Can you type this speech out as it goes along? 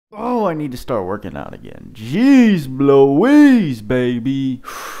Oh, I need to start working out again. Jeez Louise, baby.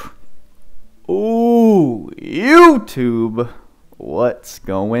 Ooh, YouTube. What's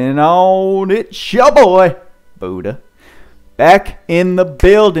going on? It's your boy, Buddha. Back in the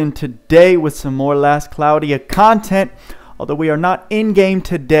building today with some more Last Cloudia content. Although we are not in-game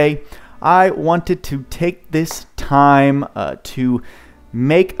today, I wanted to take this time to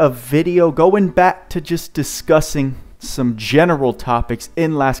make a video going back to just discussing some general topics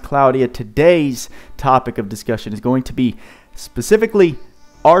in Last Cloudia. Today's topic of discussion is going to be specifically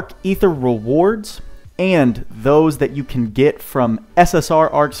Arc Ether rewards and those that you can get from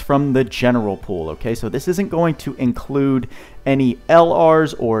SSR arcs from the general pool. Okay, so this isn't going to include any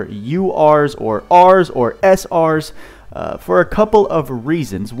LRs or URs or Rs or SRs for a couple of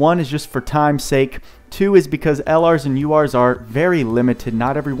reasons. One is just for time's sake. Two is because LRs and URs are very limited.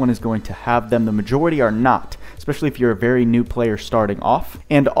 Not everyone is going to have them. The majority are not, especially if you're a very new player starting off.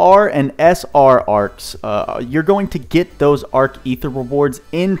 And R and SR arcs, you're going to get those Arc Ether rewards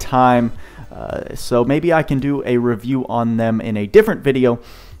in time. So maybe I can do a review on them in a different video.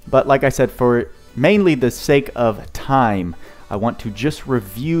 But like I said, for mainly the sake of time, I want to just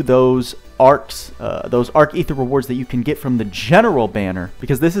review those arcs, those Arc Ether rewards that you can get from the general banner,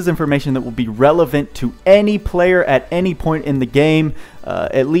 because this is information that will be relevant to any player at any point in the game,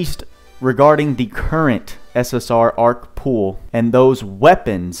 at least regarding the current SSR arc pool and those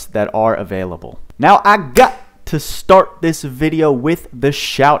weapons that are available. Now I got to start this video with the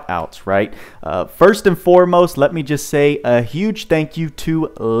shoutouts, right? First and foremost, let me just say a huge thank you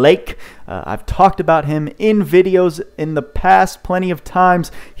to Lake. I've talked about him in videos in the past plenty of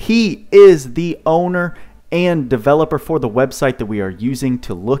times. He is the owner and developer for the website that we are using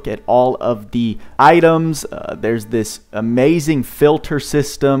to look at all of the items. There's this amazing filter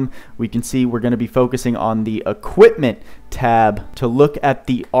system. We can see we're going to be focusing on the equipment tab to look at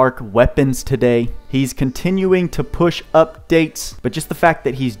the Arc weapons today. He's continuing to push updates, but just the fact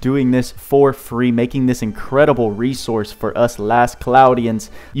that he's doing this for free, making this incredible resource for us Last Cloudians.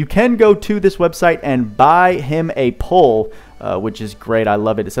 You can go to this website and buy him a pull, which is great. I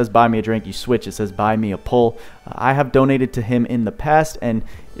love it. It says buy me a drink. You switch, it says buy me a pull. I have donated to him in the past, and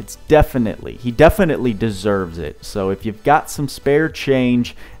it's he definitely deserves it. So if you've got some spare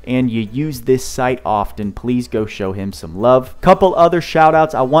change and you use this site often, please go show him some love. Couple other shout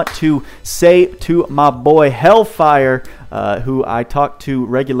outs I want to say to my boy Hellfire, who I talk to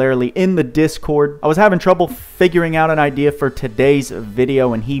regularly in the Discord. I was having trouble figuring out an idea for today's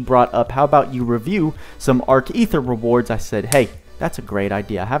video, and he brought up, how about you review some Arc Ether rewards? I said, hey, that's a great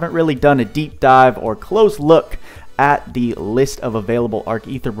idea. I haven't really done a deep dive or close look at the list of available Arc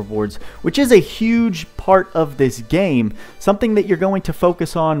Ether rewards, which is a huge part of this game, something that you're going to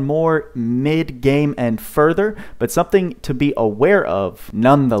focus on more mid-game and further, but something to be aware of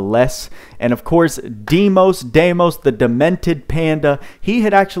nonetheless. And of course, Deimos, the Demented Panda, he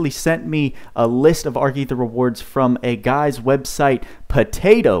had actually sent me a list of Arc Ether rewards from a guy's website,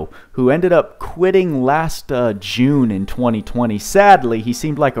 Potato, who ended up quitting last June in 2020. Sadly, he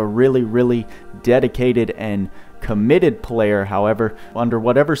seemed like a really dedicated and committed player. However, under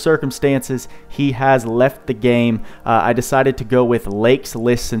whatever circumstances, he has left the game. I decided to go with Lake's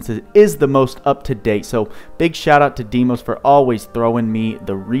list since it is the most up-to-date. So big shout out to Deimos for always throwing me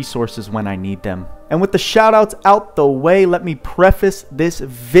the resources when I need them. And with the shout outs out the way, let me preface this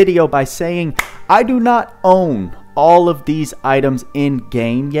video by saying I do not own all of these items in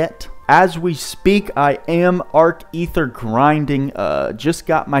game yet. As we speak, I am Arc Ether grinding. Just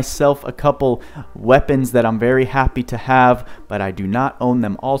got myself a couple weapons that I'm very happy to have, but I do not own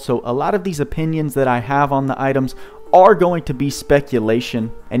them. Also, a lot of these opinions that I have on the items are going to be speculation,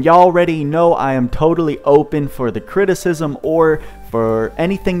 and y'all already know I am totally open for the criticism or for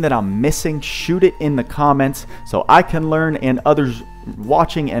anything that I'm missing. Shoot it in the comments so I can learn and others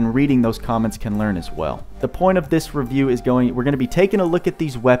watching and reading those comments can learn as well. The point of this review is we're going to be taking a look at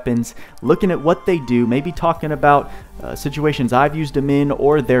these weapons, looking at what they do, maybe talking about situations I've used them in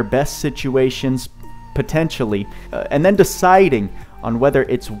or their best situations potentially, and then deciding on whether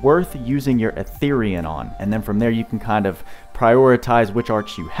it's worth using your Etherion on. And then from there you can kind of prioritize which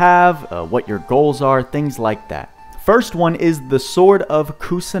arcs you have, what your goals are, things like that. First one is the Sword of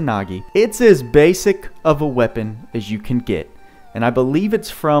Kusanagi. It's as basic of a weapon as you can get, and I believe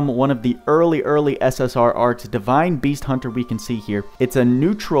it's from one of the early SSR arcs, Divine Beast Hunter. We can see here it's a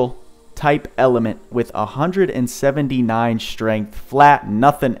neutral type element with 179 strength, flat,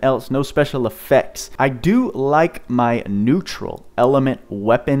 nothing else, no special effects. I do like my neutral element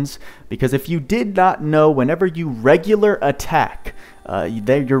weapons because if you did not know, whenever you regular attack,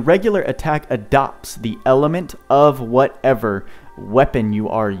 your regular attack adopts the element of whatever weapon you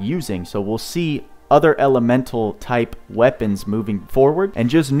are using. So we'll see other elemental type weapons moving forward. And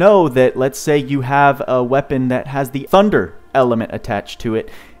just know that, let's say you have a weapon that has the thunder element attached to it.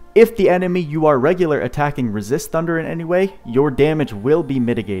 If the enemy you are regular attacking resists thunder in any way, your damage will be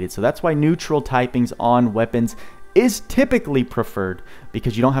mitigated. So that's why neutral typings on weapons is typically preferred,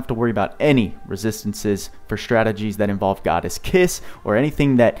 because you don't have to worry about any resistances for strategies that involve Goddess Kiss or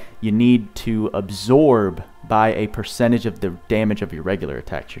anything that you need to absorb by a percentage of the damage of your regular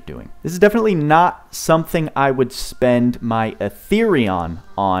attacks you're doing. This is definitely not something I would spend my Etherion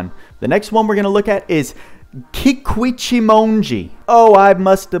on. The next one we're going to look at is Kikwichimonji. Oh, I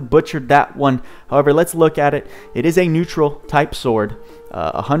must have butchered that one. However, let's look at it. It is a neutral type sword,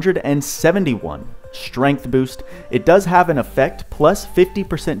 171 strength boost. It does have an effect plus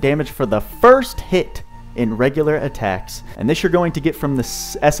 50% damage for the first hit in regular attacks, and this you're going to get from the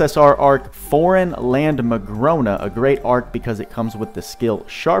SSR arc Foreign Land Magrona, a great arc because it comes with the skill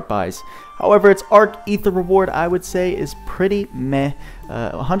Sharp Eyes. However, its arc ether reward, I would say, is pretty meh.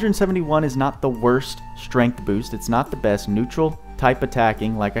 171 is not the worst strength boost. It's not the best. Neutral type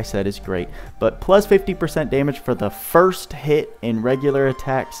attacking, like I said, is great, but plus 50% damage for the first hit in regular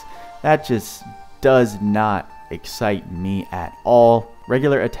attacks, that just does not excite me at all.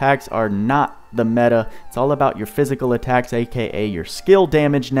 Regular attacks are not the meta. It's all about your physical attacks, aka your skill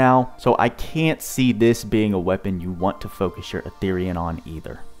damage now. So I can't see this being a weapon you want to focus your Etherion on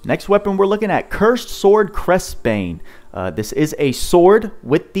either. Next weapon we're looking at, Cursed Sword Crestbane. This is a sword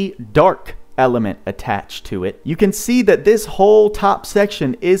with the dark element attached to it. You can see that this whole top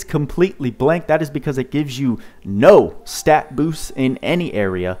section is completely blank. That is because it gives you no stat boosts in any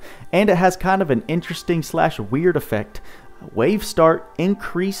area, and it has kind of an interesting / weird effect. Wave start,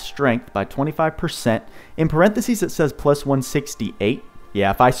 increase strength by 25%. In parentheses it says plus 168.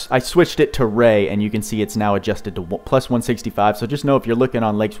 Yeah, if I switched it to Ray, and you can see it's now adjusted to plus 165. So just know if you're looking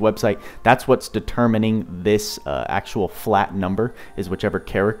on Lake's website, that's what's determining this actual flat number, is whichever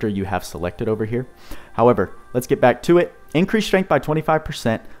character you have selected over here. However, let's get back to it. Increase strength by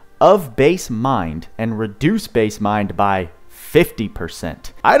 25% of base mind, and reduce base mind by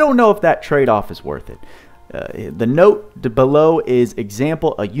 50%. I don't know if that trade-off is worth it. The note below is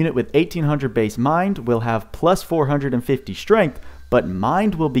example, a unit with 1800 base mind will have plus 450 strength, but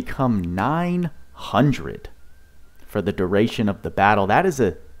mind will become 900 for the duration of the battle. That is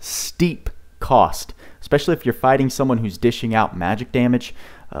a steep cost, especially if you're fighting someone who's dishing out magic damage.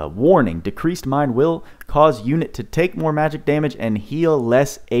 Warning, decreased mind will cause unit to take more magic damage and heal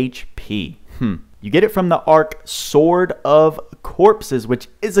less HP. You get it from the arc Sword of Corpses, which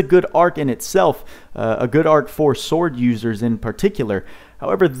is a good arc in itself, a good arc for sword users in particular.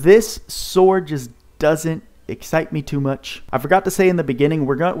 However, this sword just doesn't excite me too much. I forgot to say in the beginning,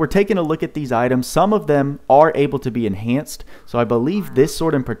 we're taking a look at these items. Some of them are able to be enhanced, so I believe this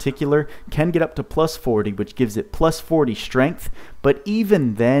sword in particular can get up to plus 40, which gives it plus 40 strength. But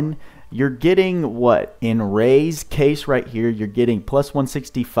even then, you're getting what? In Ray's case right here, you're getting plus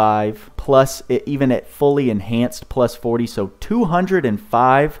 165, plus it, even at fully enhanced, plus 40, so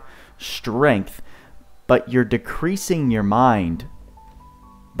 205 strength, but you're decreasing your mind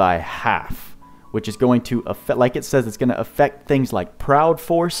by half, which is going to affect, like it says, it's going to affect things like Proud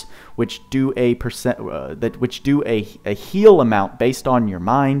Force, which do a heal amount based on your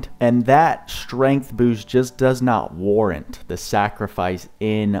mind, and that strength boost just does not warrant the sacrifice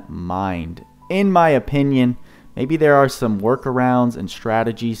in mind. In my opinion, maybe there are some workarounds and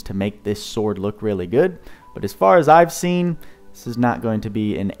strategies to make this sword look really good, but as far as I've seen, this is not going to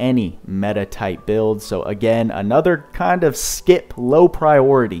be in any meta type build. So again, another kind of skip, low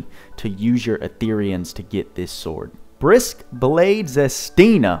priority to use your Etherions to get this sword. Brisk Blade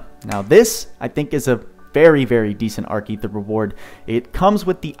Zestina. Now this, I think, is a very, very decent arc ether reward. It comes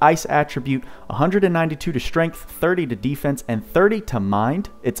with the ice attribute, 192 to strength, 30 to defense, and 30 to mind.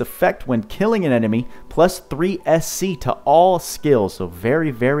 Its effect when killing an enemy, plus 3 SC to all skills. So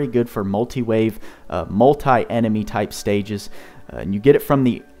very, very good for multi-wave, multi-enemy type stages. And you get it from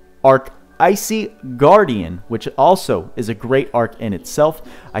the arc Icy Guardian, which also is a great arc in itself.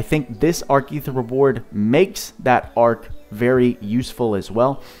 I think this arc ether reward makes that arc very useful as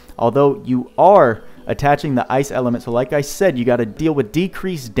well. Although you are attaching the ice element, so like I said, you got to deal with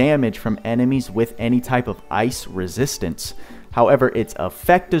decreased damage from enemies with any type of ice resistance. However, its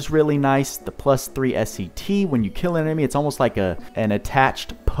effect is really nice. The plus 3 SCT when you kill an enemy, it's almost like an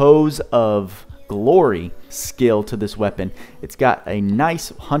attached pose of glory skill to this weapon. It's got a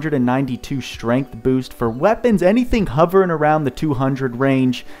nice 192 strength boost. For weapons, anything hovering around the 200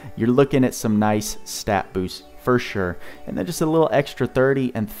 range, you're looking at some nice stat boosts for sure. And then just a little extra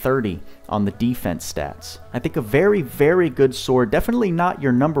 30 and 30 on the defense stats. I think a very, very good sword. Definitely not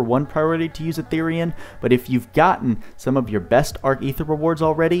your #1 priority to use Etherion, but if you've gotten some of your best Arc Ether rewards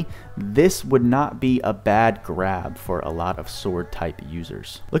already, this would not be a bad grab for a lot of sword type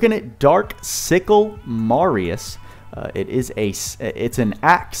users. Looking at Dark Sickle Marius, it's an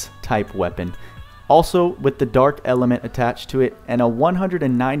axe type weapon. Also with the dark element attached to it and a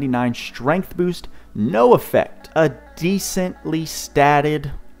 199 strength boost, no effect. A decently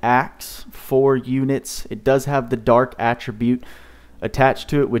statted axe, 4 units. It does have the dark attribute attached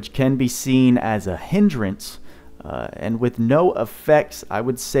to it, which can be seen as a hindrance. And with no effects, I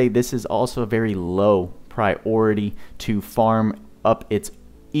would say this is also a very low priority to farm up its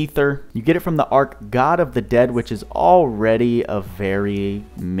ether. You get it from the Arc God of the Dead, which is already a very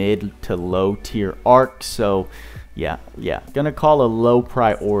mid to low tier arc. So yeah, gonna call a low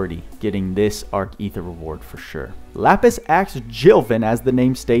priority getting this Arc Ether reward for sure. Lapis Axe Jilvin, as the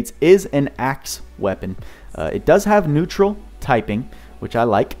name states, is an axe weapon. It does have neutral typing, which I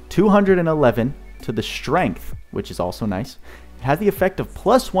like. 211 to the strength, which is also nice. It has the effect of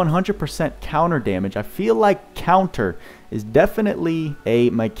plus 100% counter damage. I feel like counter is definitely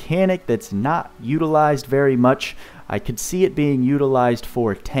a mechanic that's not utilized very much. I could see it being utilized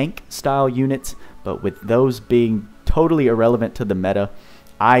for tank style units, but with those being totally irrelevant to the meta,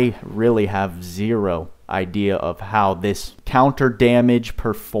 I really have zero idea of how this counter damage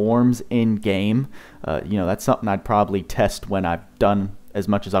performs in game. You know, that's something I'd probably test when I've done as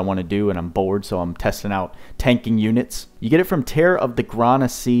much as I want to do and I'm bored, so I'm testing out tanking units. You get it from Terror of the Grana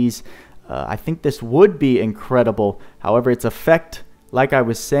Seas. I think this would be incredible. However, its effect, like I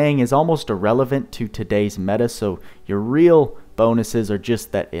was saying, is almost irrelevant to today's meta, so your real bonuses are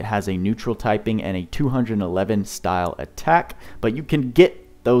just that it has a neutral typing and a 211 style attack, but you can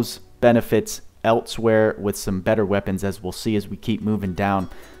get those benefits elsewhere with some better weapons, as we'll see as we keep moving down.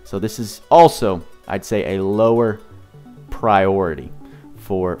 So this is also, I'd say, a lower priority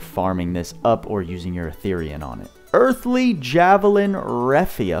for farming this up or using your Etherion on it. Earthly Javelin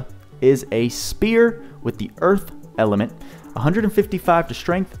Refia is a spear with the earth element, 155 to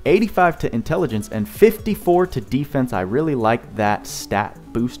strength, 85 to intelligence, and 54 to defense. I really like that stat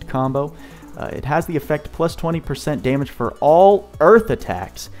boost combo. It has the effect plus 20% damage for all earth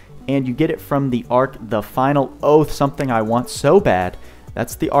attacks, and you get it from the arc The Final Oath, something I want so bad.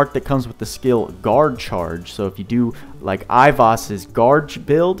 That's the arc that comes with the skill Guard Charge. So if you do like Ivos's Guard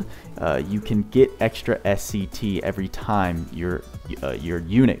build, you can get extra SCT every time your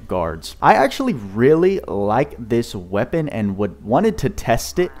unit guards. I actually really like this weapon and wanted to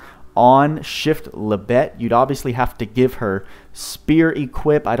test it on Shift Libet. You'd obviously have to give her spear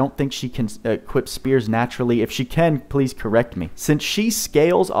equip. I don't think she can equip spears naturally. If she can, please correct me. Since she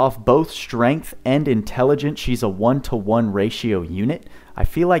scales off both strength and intelligence, she's a 1-to-1 ratio unit. I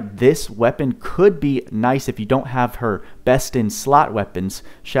feel like this weapon could be nice if you don't have her best in slot weapons.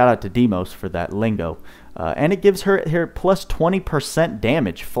 Shout out to Demos for that lingo. And it gives her plus 20%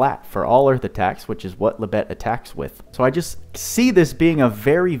 damage flat for all earth attacks, which is what Libet attacks with. So I just see this being a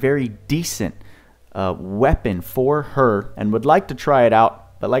very, very decent weapon for her and would like to try it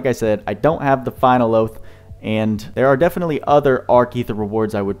out. But like I said, I don't have the Final Oath, and there are definitely other Arc Ether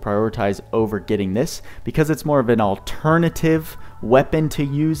rewards I would prioritize over getting this because it's more of an alternative weapon to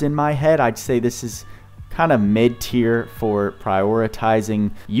use in my head. I'd say this is kind of mid-tier for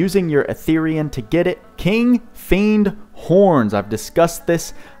prioritizing using your Etherion to get it. King Fiend Horns. I've discussed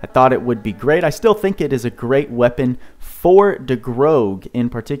this. I thought it would be great. I still think it is a great weapon for De Grogue in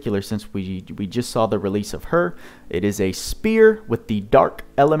particular, since we just saw the release of her. It is a spear with the dark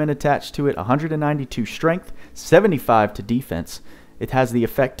element attached to it, 192 strength, 75 to defense. It has the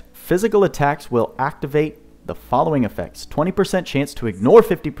effect physical attacks will activate the following effects: 20% chance to ignore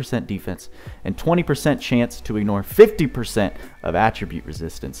 50% defense and 20% chance to ignore 50% of attribute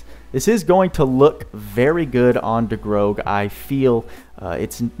resistance. This is going to look very good on De Grogue. I feel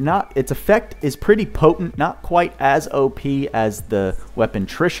its effect is pretty potent, not quite as OP as the weapon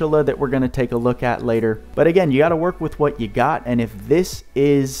Trishula that we're going to take a look at later. But again, you got to work with what you got, and if this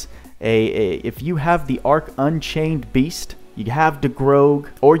is if you have the Arc Unchained Beast, you have De Grogue,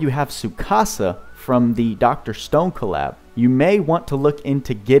 or you have Sukasa from the Dr. Stone collab, you may want to look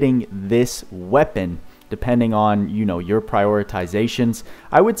into getting this weapon depending on, you know, your prioritizations.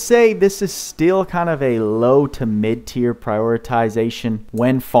 I would say this is still kind of a low to mid-tier prioritization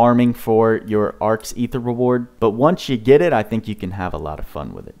when farming for your Arc's Ether reward, but once you get it, I think you can have a lot of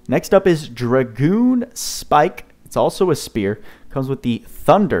fun with it. Next up is Dragoon Spike. It's also a spear, comes with the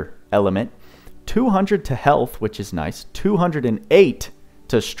Thunder element, 200 to health, which is nice, 208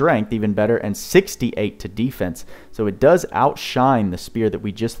 to strength, even better, and 68 to defense. So it does outshine the spear that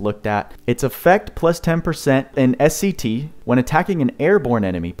we just looked at. Its effect plus 10% in SCT when attacking an airborne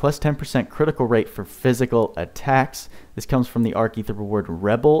enemy, plus 10% critical rate for physical attacks. This comes from the Arc Ether reward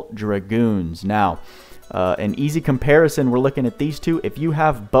Rebel Dragoons. Now, an easy comparison, we're looking at these two. If you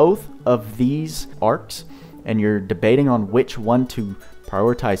have both of these arcs and you're debating on which one to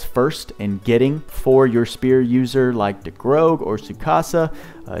prioritize first in getting for your spear user like DeGrogue or Tsukasa,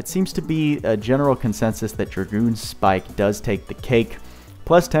 it seems to be a general consensus that Dragoon Spike does take the cake.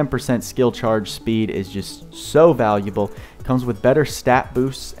 Plus 10% skill charge speed is just so valuable. It comes with better stat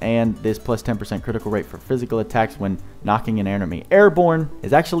boosts, and this plus 10% critical rate for physical attacks when knocking an enemy airborne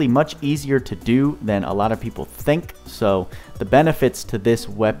is actually much easier to do than a lot of people think. So the benefits to this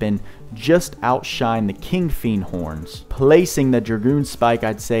weapon just outshine the King Fiend horns, placing the Dragoon Spike,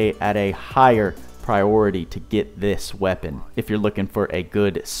 I'd say, at a higher priority to get this weapon if you're looking for a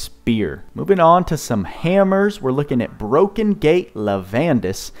good spear. Moving on to some hammers, we're looking at Broken Gate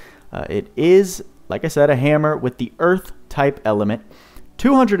Lavandis. It is, like I said, a hammer with the earth type element,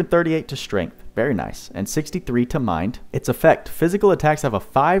 238 to strength, very nice, and 63 to mind. Its effect, physical attacks have a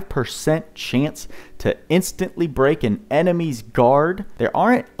 5% chance to instantly break an enemy's guard. There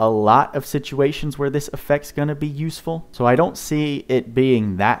aren't a lot of situations where this effect's going to be useful, so I don't see it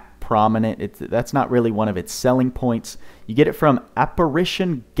being that prominent. That's not really one of its selling points. You get it from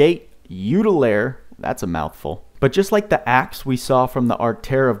Apparition Gate Utilaire. That's a mouthful. But just like the axe we saw from the Arc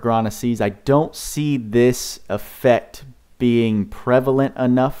Terror of Grana Seas, I don't see this effect being prevalent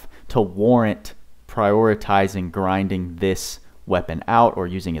enough to warrant prioritizing grinding this weapon out or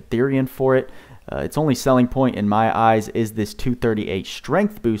using Etherion for it. Its only selling point in my eyes is this 238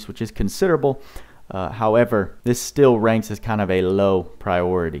 strength boost, which is considerable. However, this still ranks as kind of a low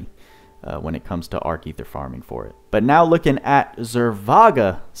priority when it comes to Arc Ether farming for it. But now looking at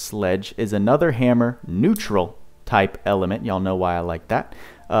Zervaga Sledge is another hammer, neutral type element. Y'all know why I like that.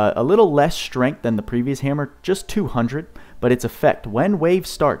 A little less strength than the previous hammer, just 200, but its effect, when wave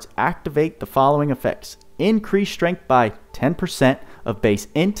starts, activate the following effects. Increase strength by 10% of base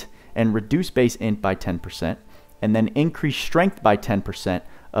int and reduce base int by 10%, and then increase strength by 10%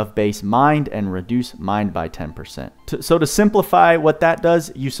 of base mind and reduce mind by 10%. So to simplify what that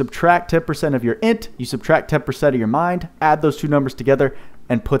does, you subtract 10% of your int, you subtract 10% of your mind, add those two numbers together,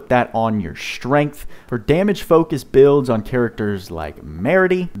 and put that on your strength. For damage focus builds on characters like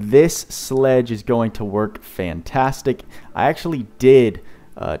Merity, this sledge is going to work fantastic. I actually did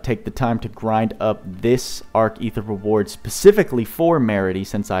take the time to grind up this Arc Ether reward specifically for Merity,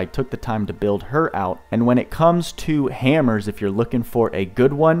 since I took the time to build her out. And when it comes to hammers, if you're looking for a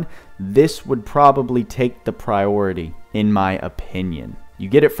good one, this would probably take the priority, in my opinion. You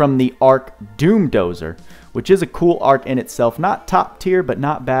get it from the Arc Doomdozer, which is a cool arc in itself. Not top tier, but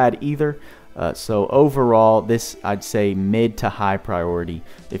not bad either. So overall, this I'd say mid to high priority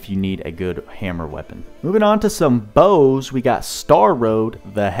if you need a good hammer weapon. Moving on to some bows, we got Star Road,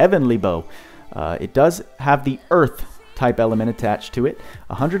 the Heavenly Bow. It does have the Earth type element attached to it.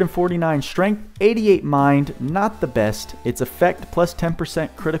 149 strength, 88 mind, not the best. Its effect plus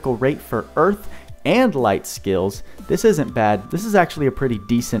 10% critical rate for Earth and light skills. This isn't bad. This is actually a pretty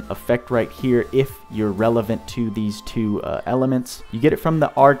decent effect right here if you're relevant to these two elements. You get it from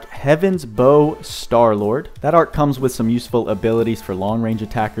the Arc Heaven's Bow Starlord. That arc comes with some useful abilities for long range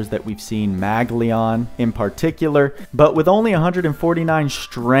attackers that we've seen, Maglion in particular, but with only 149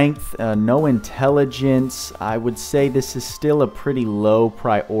 strength, no intelligence, I would say this is still a pretty low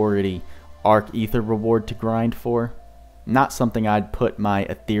priority Arc Ether reward to grind for. Not something I'd put my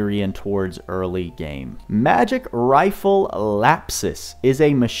Etherion towards early game. Magic Rifle Lapsus is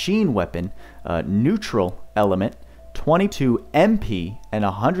a machine weapon, neutral element, 22 MP and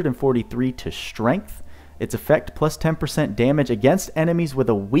 143 to strength. Its effect plus 10% damage against enemies with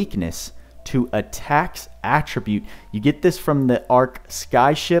a weakness to attacks attribute. You get this from the Arc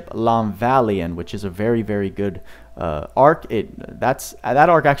Skyship Lamvalian, which is a very, very good arc. That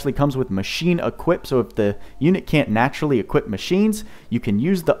arc actually comes with machine equip, so if the unit can't naturally equip machines, you can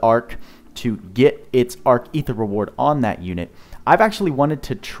use the arc to get its Arc Ether reward on that unit. I've actually wanted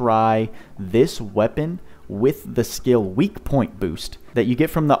to try this weapon with the skill weak point boost that you get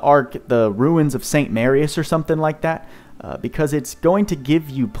from the arc, the Ruins of St. Marius or something like that, because it's going to give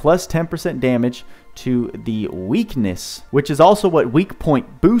you plus 10% damage to the weakness, which is also what weak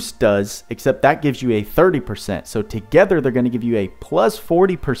point boost does, except that gives you a 30%. So together they're going to give you a plus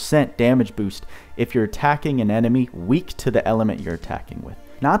 40% damage boost if you're attacking an enemy weak to the element you're attacking with.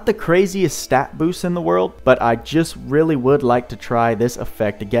 Not the craziest stat boost in the world, but I just really would like to try this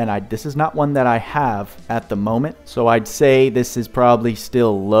effect. Again, this is not one that I have at the moment, so I'd say this is probably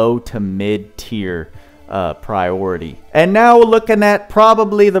still low to mid tier priority. And now looking at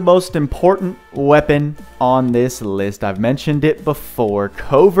probably the most important weapon on this list. I've mentioned it before.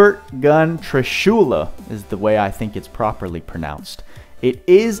 Covert Gun Trishula is the way I think it's properly pronounced. It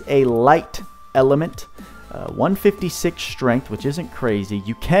is a light element, 156 strength, which isn't crazy.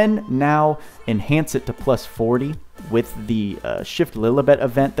 You can now enhance it to plus 40 with the Shift Lilibet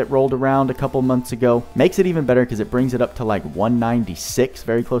event that rolled around a couple months ago. Makes it even better because it brings it up to like 196,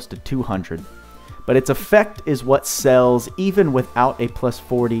 very close to 200. But its effect is what sells even without a plus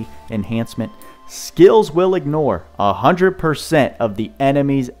 40 enhancement. Skills will ignore 100% of the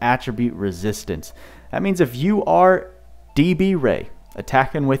enemy's attribute resistance. That means if you are DB Ray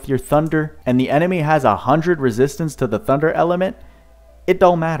attacking with your thunder and the enemy has 100 resistance to the thunder element, it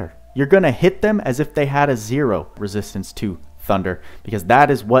don't matter. You're going to hit them as if they had a 0 resistance to thunder, because that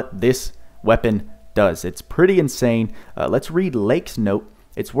is what this weapon does. It's pretty insane. Let's read Lake's note.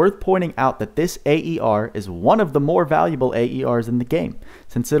 It's worth pointing out that this AER is one of the more valuable AERs in the game,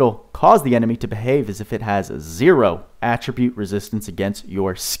 since it'll cause the enemy to behave as if it has 0 attribute resistance against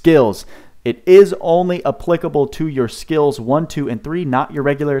your skills. It is only applicable to your skills 1, 2, and 3, not your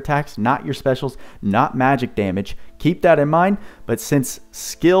regular attacks, not your specials, not magic damage. Keep that in mind, but since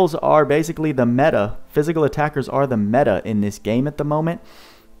skills are basically the meta, physical attackers are the meta in this game at the moment,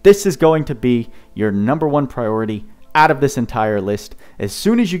 this is going to be your #1 priority out of this entire list. As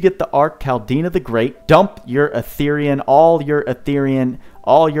soon as you get the Arc Caldina the Great, dump your Etherion,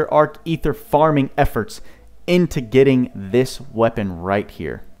 all your Arc Ether farming efforts into getting this weapon right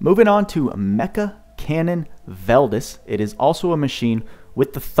here. Moving on to Mecha Cannon Veldis. It is also a machine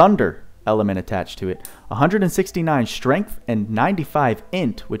with the Thunder element attached to it. 169 strength and 95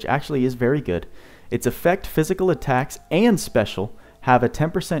 int, which actually is very good. Its effect, physical attacks, and special have a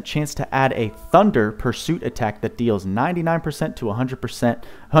 10% chance to add a Thunder Pursuit attack that deals 99% to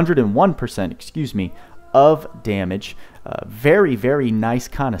 101%, excuse me, of damage. Very, very nice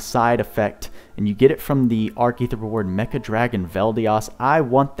kind of side effect, and you get it from the Arc Ether reward Mecha Dragon Veldios. I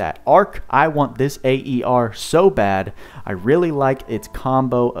want that Arc. I want this AER so bad. I really like its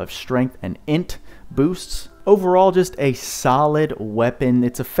combo of strength and int boosts. Overall, just a solid weapon.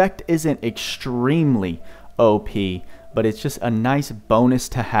 Its effect isn't extremely OP, but it's just a nice bonus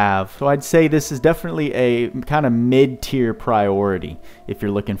to have. So I'd say this is definitely a kind of mid-tier priority if you're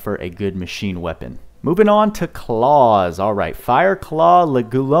looking for a good machine weapon. Moving on to claws. All right, Fire Claw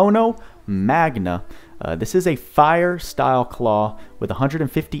Legulono Magna. This is a fire style claw with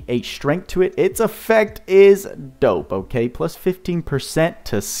 158 strength to it. Its effect is dope, okay? Plus 15%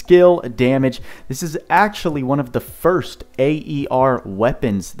 to skill damage. This is actually one of the first AER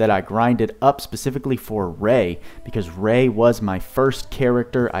weapons that I grinded up specifically for Ray, because Ray was my first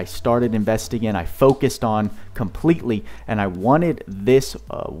character I started investing in. I focused on completely, and I wanted this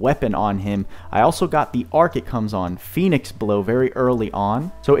weapon on him. I also got the arc it comes on, Phoenix Blow, very early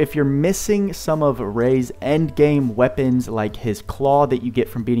on. So if you're missing some of Ray's endgame weapons, like his claw that you get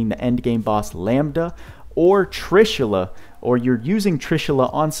from beating the endgame boss Lambda, or Trishula, or you're using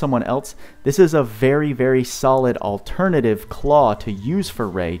Trishula on someone else, this is a very, very solid alternative claw to use for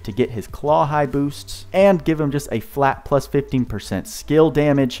Ray to get his claw high boosts and give him just a flat plus 15% skill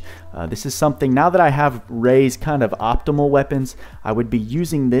damage. This is something, now that I have Ray's kind of optimal weapons, I would be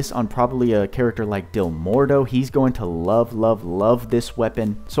using this on probably a character like Dilmordo. He's going to love, love, love this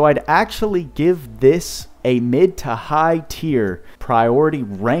weapon. So I'd actually give this a mid to high tier priority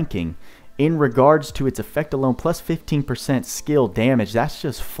ranking in regards to its effect alone, plus 15% skill damage. That's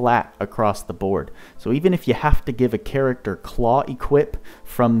just flat across the board. So even if you have to give a character claw equip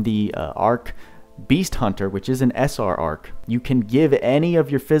from the arc Beast Hunter, which is an SR arc, you can give any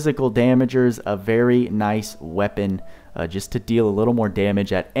of your physical damagers a very nice weapon just to deal a little more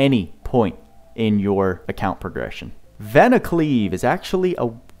damage at any point in your account progression. Venacleave is actually a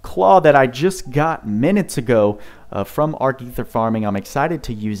claw that I just got minutes ago from Arc Ether Farming. I'm excited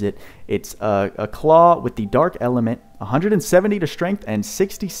to use it. It's a claw with the dark element, 170 to strength and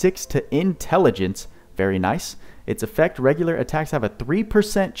 66 to intelligence. Very nice. Its effect, regular attacks have a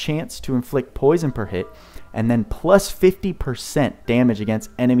 3% chance to inflict poison per hit, and then plus 50% damage against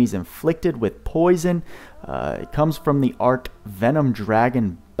enemies inflicted with poison. It comes from the Arc Venom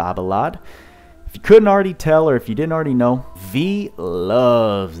Dragon Babalad. If you couldn't already tell, or if you didn't already know, V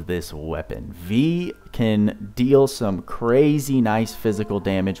loves this weapon. V can deal some crazy nice physical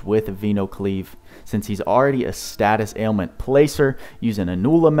damage with Venacleave, since he's already a status ailment placer, using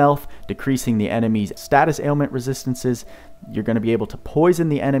Anula Melth, decreasing the enemy's status ailment resistances. You're going to be able to poison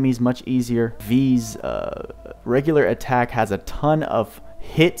the enemies much easier. V's regular attack has a ton of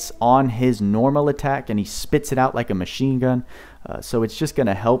hits on his normal attack, and he spits it out like a machine gun. So it's just going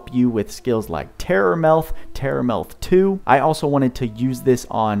to help you with skills like Terror Mouth 2. I also wanted to use this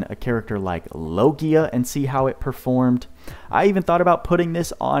on a character like Logia and see how it performed. I even thought about putting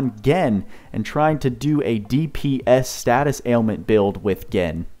this on Gen and trying to do a DPS status ailment build with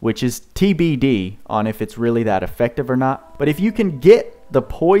Gen, which is TBD on if it's really that effective or not. But if you can get the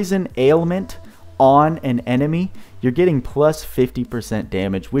poison ailment on an enemy, you're getting plus 50%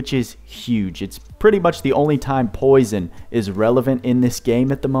 damage, which is huge. It's pretty much the only time poison is relevant in this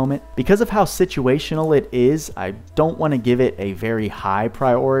game at the moment. Because of how situational it is, I don't want to give it a very high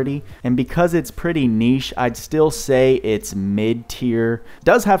priority. And because it's pretty niche, I'd still say it's mid-tier. It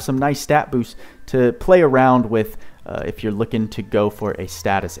does have some nice stat boosts to play around with if you're looking to go for a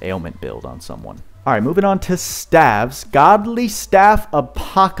status ailment build on someone. Alright, moving on to staves. Godly Staff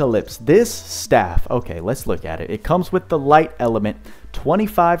Apocalypse. This staff, okay, let's look at it. It comes with the light element,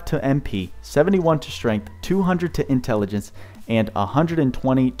 25 to MP, 71 to strength, 200 to intelligence, and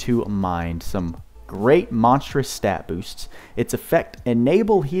 120 to mind. Some great monstrous stat boosts. Its effect,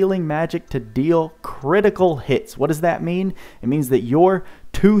 enable healing magic to deal critical hits. What does that mean? It means that your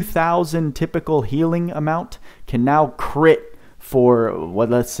 2,000 typical healing amount can now crit for, what,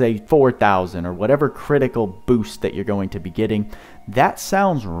 let's say 4,000 or whatever critical boost that you're going to be getting. That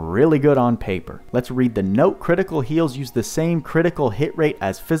sounds really good on paper. Let's read the note. Critical heals use the same critical hit rate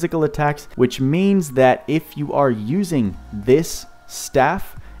as physical attacks, which means that if you are using this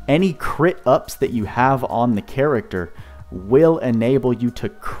staff, any crit ups that you have on the character will enable you to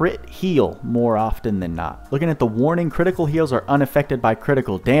crit heal more often than not. Looking at the warning, critical heals are unaffected by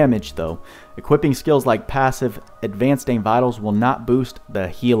critical damage though. Equipping skills like passive advanced aim vitals will not boost the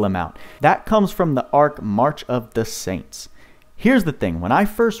heal amount. That comes from the arc March of the Saints. Here's the thing, when I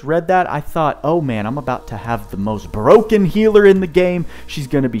first read that, I thought, oh man, I'm about to have the most broken healer in the game. She's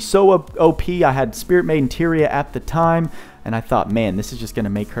going to be so OP. I had Spirit Maiden Tyria at the time, and I thought, man, this is just going to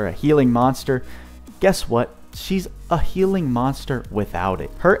make her a healing monster. Guess what? She's a healing monster without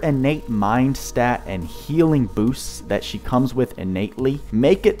it. Her innate mind stat and healing boosts that she comes with innately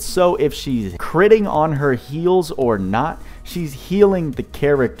make it so if she's critting on her heals or not, she's healing the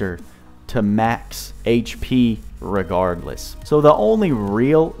character to max HP regardless. So the only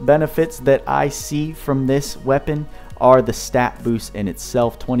real benefits that I see from this weapon are the stat boost in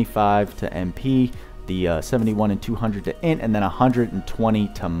itself, 25 to MP, the 71 and 200 to int, and then 120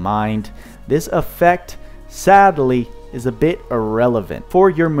 to mind. This effect, sadly, is a bit irrelevant for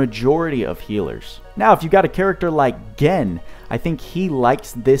your majority of healers. Now, if you got a character like Gen, I think he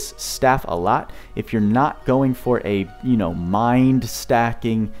likes this staff a lot. If you're not going for a, mind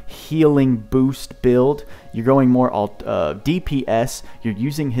stacking, healing boost build, you're going more DPS, you're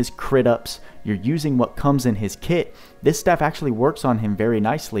using his crit ups, you're using what comes in his kit, this staff actually works on him very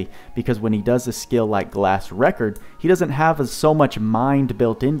nicely because when he does a skill like Glass Record, he doesn't have so much mind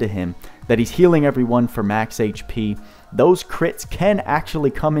built into him that he's healing everyone for max HP. Those crits can actually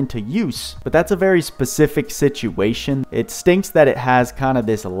come into use, but that's a very specific situation. It stinks that it has kind of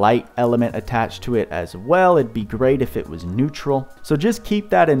this light element attached to it as well. It'd be great if it was neutral. So just keep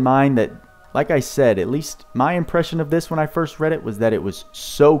that in mind that, like I said, at least my impression of this when I first read it was that it was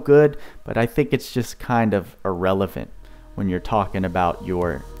so good, but I think it's just kind of irrelevant when you're talking about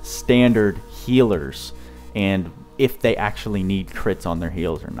your standard healers and if they actually need crits on their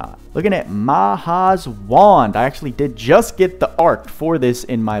heals or not. Looking at Maha's Wand, I actually did just get the arc for this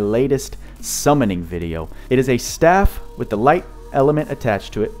in my latest summoning video. It is a staff with the light element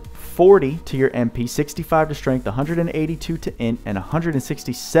attached to it, 40 to your MP, 65 to strength, 182 to int, and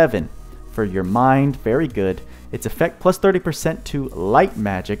 167 for your mind. Very good. Its effect plus 30% to light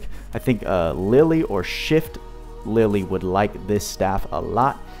magic. I think Lily or Shift Lily would like this staff a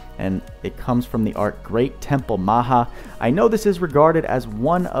lot, and it comes from the art Great Temple Maha. I know this is regarded as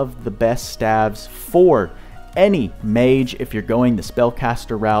one of the best staves for any mage if you're going the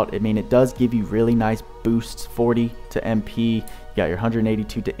spellcaster route. I mean, it does give you really nice boosts, 40 to MP, you got your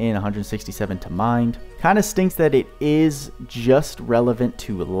 182 to int, 167 to mind. Kind of stinks that it is just relevant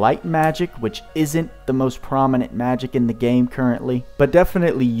to light magic, which isn't the most prominent magic in the game currently, but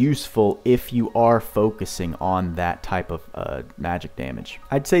definitely useful if you are focusing on that type of magic damage.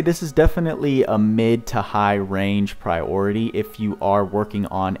 I'd say this is definitely a mid to high range priority if you are working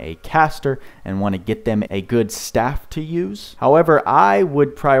on a caster and want to get them a good staff to use. However, I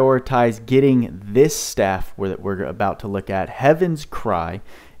would prioritize getting this staff that we're about to look at, Heaven's Cry.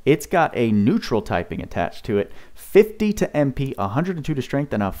 It's got a neutral typing attached to it, 50 to MP, 102 to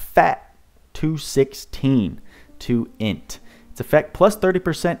strength, and a fat 216 to int. Its effect plus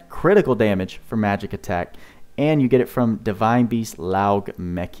 30% critical damage for magic attack, and you get it from Divine Beast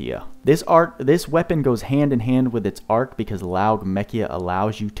Laugmechia. This weapon goes hand in hand with its arc because Laugmechia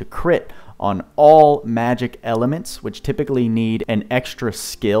allows you to crit on all magic elements, which typically need an extra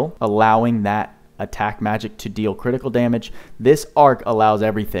skill, allowing that attack magic to deal critical damage. This arc allows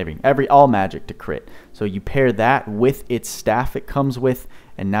all magic to crit. So you pair that with its staff it comes with,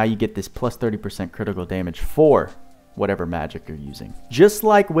 and now you get this plus 30% critical damage for whatever magic you're using. Just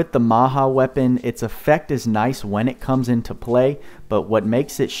like with the Maha weapon, its effect is nice when it comes into play, but what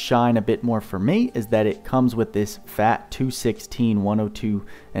makes it shine a bit more for me is that it comes with this fat 216, 102,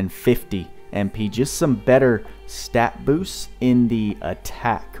 and 50 MP. Just some better stat boosts in the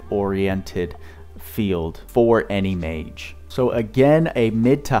attack-oriented field for any mage. So again, a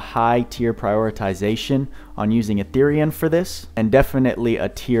mid to high tier prioritization on using Etherion for this, and definitely a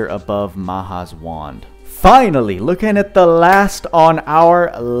tier above Maha's wand. Finally, looking at the last on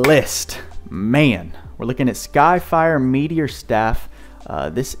our list. Man, we're looking at Skyfire Meteor Staff.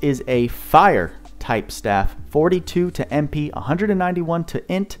 This is a fire type staff. 42 to MP, 191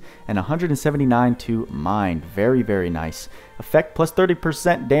 to int, and 179 to mind. Very, very nice. Effect plus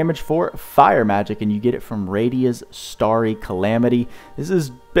 30% damage for fire magic, and you get it from Radia's Starry Calamity. This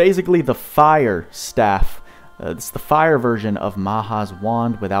is basically the fire staff. It's the fire version of Maha's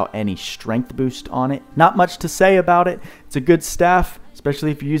wand without any strength boost on it. Not much to say about it. It's a good staff, especially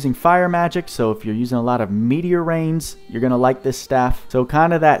if you're using fire magic. So if you're using a lot of meteor rains, you're going to like this staff. So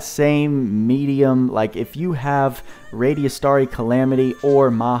kind of that same medium, like if you have Radia's Starry Calamity or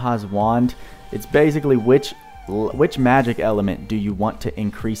Maha's wand, it's basically which magic element do you want to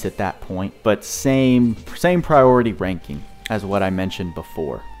increase at that point. But same priority ranking as what I mentioned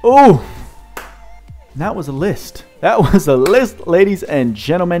before. Oh! That was a list. That was a list, ladies and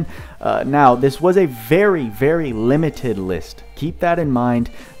gentlemen. Now, this was a very, very limited list. Keep that in mind.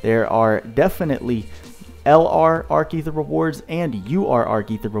 There are definitely LR Arc Ether rewards and UR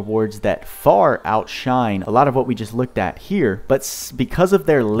Arc Ether rewards that far outshine a lot of what we just looked at here, but because of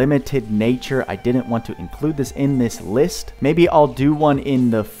their limited nature, I didn't want to include this in this list. Maybe I'll do one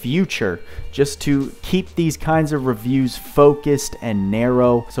in the future just to keep these kinds of reviews focused and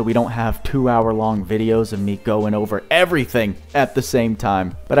narrow so we don't have 2-hour-long videos of me going over everything at the same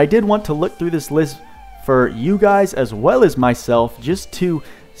time. But I did want to look through this list for you guys as well as myself just to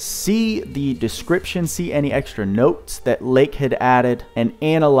see the description, see any extra notes that Lake had added, and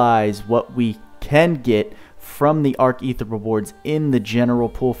analyze what we can get from the Arc Ether rewards in the general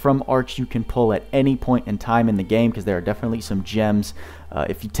pool from arcs you can pull at any point in time in the game, because there are definitely some gems.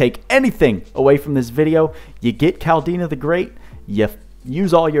 If you take anything away from this video, you get Caldina the Great, you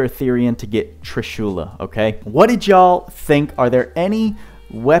use all your Etherion to get Trishula, okay? What did y'all think? Are there any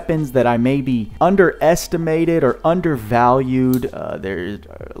weapons that I maybe underestimated or undervalued?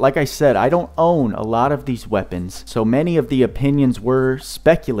 Like I said, I don't own a lot of these weapons, so many of the opinions were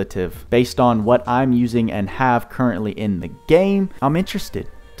speculative based on what I'm using and have currently in the game. I'm interested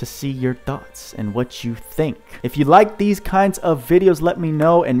to see your thoughts and what you think. If you like these kinds of videos, let me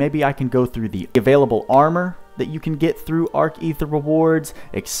know, and maybe I can go through the available armor that you can get through Arc Ether rewards,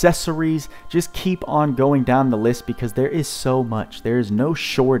 accessories. Just keep on going down the list because there is so much. There is no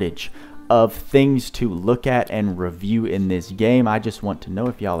shortage of things to look at and review in this game. I just want to know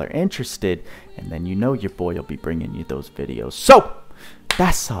if y'all are interested, and then you know your boy will be bringing you those videos. So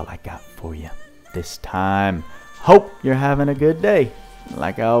that's all I got for you this time. Hope you're having a good day.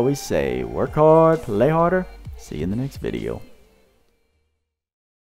 Like I always say, work hard, play harder. See you in the next video.